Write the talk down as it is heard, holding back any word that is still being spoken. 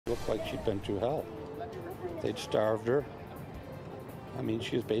Looked like she'd been through hell. They'd starved her. I mean,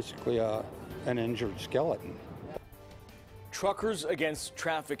 she was basically an injured skeleton. Truckers Against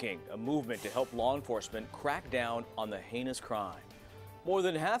Trafficking, a movement to help law enforcement crack down on the heinous crime. More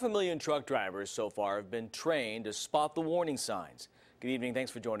than 500,000 truck drivers so far have been trained to spot the warning signs. Good evening. Thanks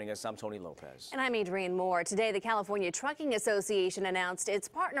for joining us. I'm Tony Lopez. And I'm Adrienne Moore. Today, the California Trucking Association announced it's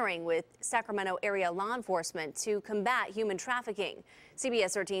partnering with Sacramento-area law enforcement to combat human trafficking.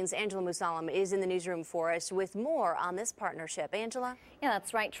 CBS 13's Angela Musalam is in the newsroom for us with more on this partnership. Angela? Yeah,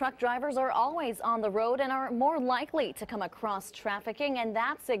 that's right. Truck drivers are always on the road and are more likely to come across trafficking. And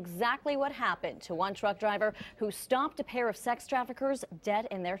that's exactly what happened to one truck driver who stopped a pair of sex traffickers dead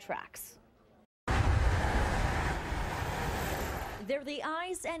in their tracks. They're the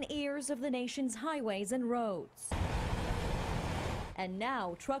eyes and ears of the nation's highways and roads. And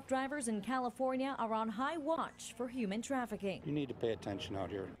now, truck drivers in California are on high watch for human trafficking. You need to pay attention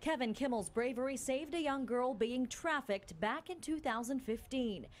out here. Kevin Kimmel's bravery saved a young girl being trafficked back in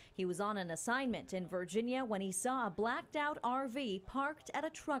 2015. He was on an assignment in Virginia when he saw a blacked out RV parked at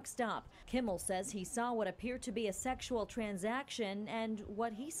a truck stop. Kimmel says he saw what appeared to be a sexual transaction, and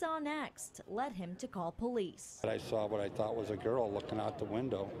what he saw next led him to call police. I saw what I thought was a girl looking out the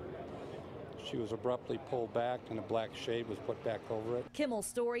window. She was abruptly pulled back and a black shade was put back over it. Kimmel's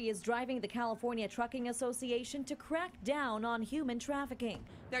story is driving the California Trucking Association to crack down on human trafficking.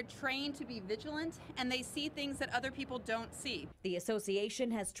 They're trained to be vigilant and they see things that other people don't see. The association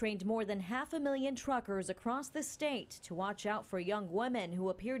has trained more than 500,000 truckers across the state to watch out for young women who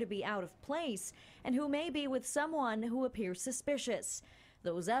appear to be out of place and who may be with someone who appears suspicious.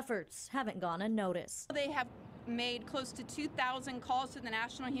 Those efforts haven't gone unnoticed. They have made close to 2,000 calls to the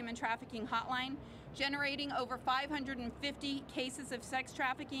National Human Trafficking Hotline, generating over 550 cases of sex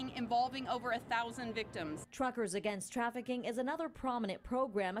trafficking involving over 1,000 victims. Truckers Against Trafficking is another prominent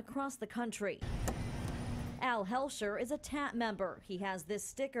program across the country. Al Helsher is a TAP member. He has this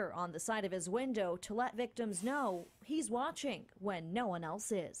sticker on the side of his window to let victims know he's watching when no one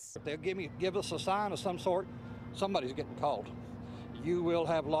else is. If they'll give us a sign of some sort, somebody's getting called. You will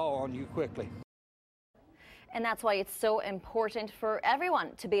have law on you quickly. And that's why it's so important for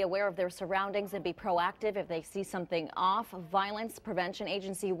everyone to be aware of their surroundings and be proactive if they see something off. Violence Prevention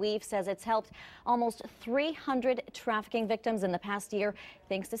Agency WEAVE says it's helped almost 300 trafficking victims in the past year,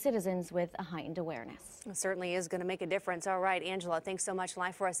 thanks to citizens with a heightened awareness. It certainly is going to make a difference. All right, Angela, thanks so much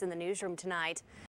live for us in the newsroom tonight.